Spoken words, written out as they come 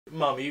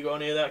Mum, you got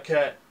any of that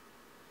cat?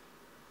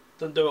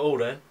 Don't do it all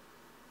then.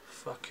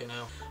 Fucking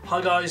hell.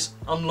 Hi guys,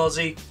 I'm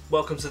Lozzy,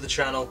 welcome to the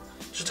channel.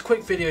 Just a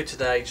quick video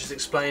today, just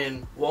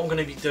explaining what I'm going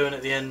to be doing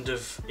at the end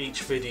of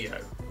each video,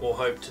 or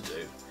hope to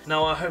do.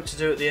 Now I hope to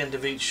do at the end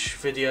of each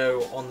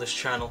video on this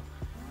channel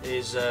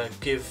is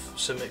give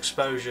some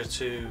exposure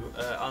to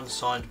an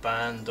unsigned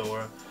band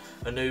or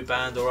a new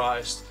band or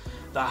artist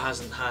that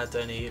hasn't had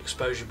any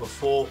exposure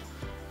before,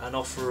 and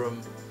offer them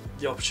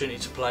the opportunity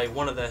to play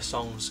one of their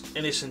songs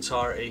in its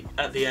entirety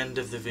at the end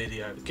of the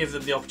video. Give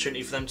them the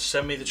opportunity for them to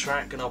send me the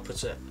track, and I'll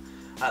put it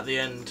at the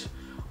end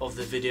of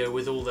the video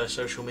with all their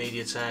social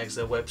media tags,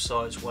 their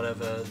websites,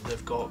 whatever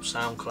they've got,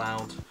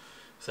 SoundCloud,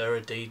 if they're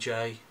a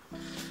DJ.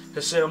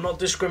 That's it, I'm not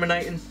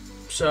discriminating,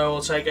 so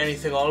I'll take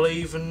anything, I'll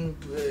leave, and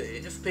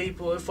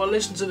if I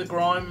listen to the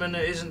grime and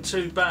it isn't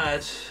too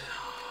bad,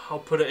 I'll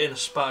put it in, I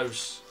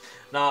suppose.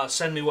 Nah,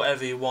 send me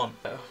whatever you want.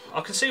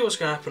 I can see what's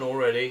going to happen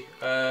already.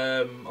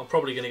 I'm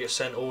probably going to get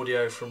sent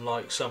audio from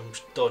like some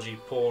dodgy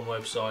porn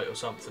website or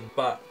something,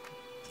 but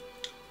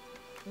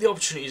the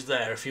opportunity is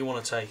there if you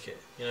want to take it.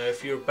 You know,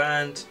 if you're a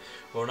band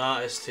or an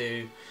artist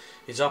who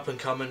is up and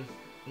coming,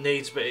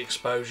 needs a bit of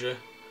exposure,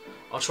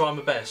 I'll try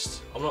my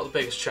best. I'm not the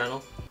biggest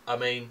channel. I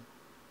mean,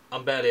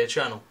 I'm barely a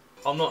channel.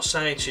 I'm not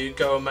saying to you,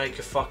 go and make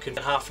a fucking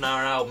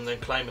half-an-hour album then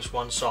claim it's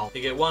one song.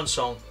 You get one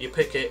song, you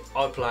pick it,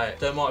 I play it.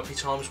 There might be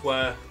times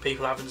where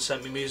people haven't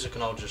sent me music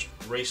and I'll just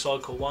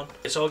recycle one.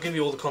 So I'll give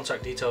you all the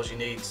contact details you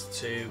need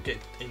to get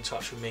in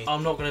touch with me.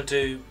 I'm not going to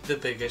do the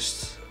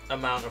biggest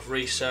amount of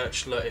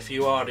research. Look, if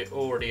you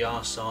already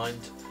are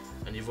signed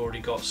and you've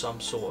already got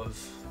some sort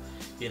of,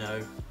 you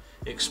know,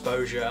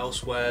 exposure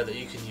elsewhere that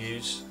you can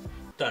use,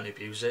 don't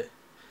abuse it.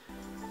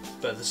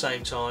 But at the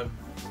same time,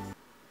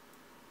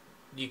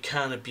 you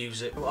can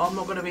abuse it. I'm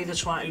not going to be the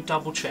twat who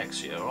double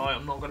checks you, alright?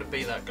 I'm not going to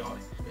be that guy.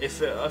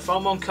 If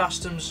I'm on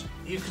customs,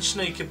 you can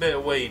sneak a bit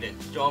of weed in.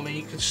 Do you know what I mean?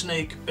 You can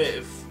sneak a bit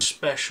of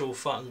special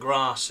fucking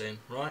grass in,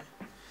 right?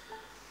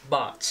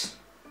 But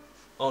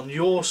on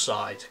your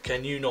side,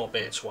 can you not be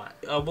a twat?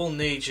 I will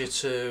need you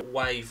to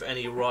waive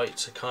any right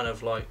to kind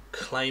of like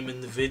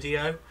claiming the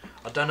video.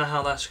 I don't know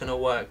how that's going to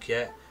work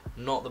yet.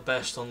 Not the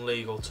best on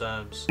legal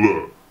terms.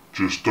 Look,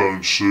 just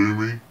don't sue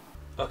me.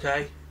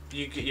 Okay?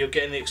 You're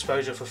getting the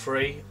exposure for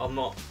free. I'm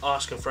not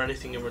asking for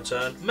anything in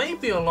return.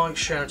 Maybe I'll like,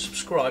 share and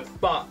subscribe,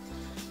 but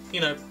you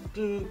know,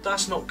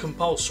 that's not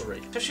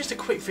compulsory. It's just a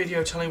quick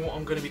video telling what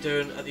I'm going to be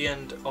doing at the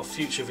end of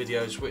future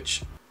videos,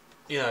 which,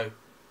 you know,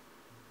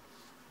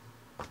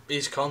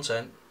 is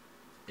content.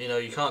 You know,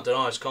 you can't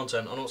deny it's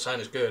content. I'm not saying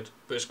it's good,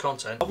 but it's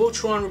content. I will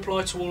try and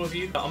reply to all of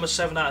you. I'm a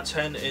 7 out of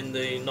 10 in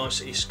the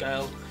nicety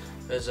scale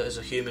as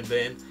a human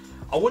being.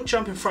 I wouldn't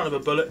jump in front of a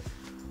bullet,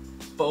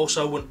 but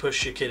also wouldn't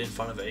push your kid in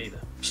front of it either.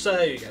 So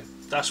there you go,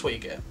 that's what you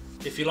get.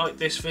 If you like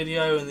this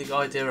video and the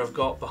idea I've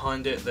got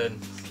behind it, then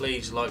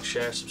please like,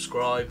 share,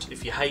 subscribe.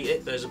 If you hate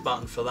it, there's a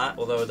button for that,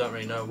 although I don't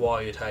really know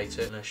why you'd hate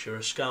it unless you're a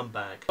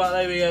scumbag. But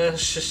there we go,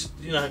 it's just,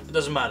 you know, it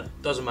doesn't matter,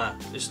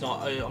 It's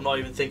not, I'm not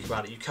even thinking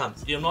about it, you can't.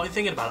 I'm not even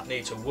thinking about it,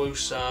 need to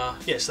woosah.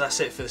 Yes,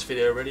 that's it for this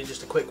video really,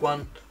 just a quick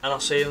one, and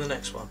I'll see you in the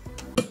next one.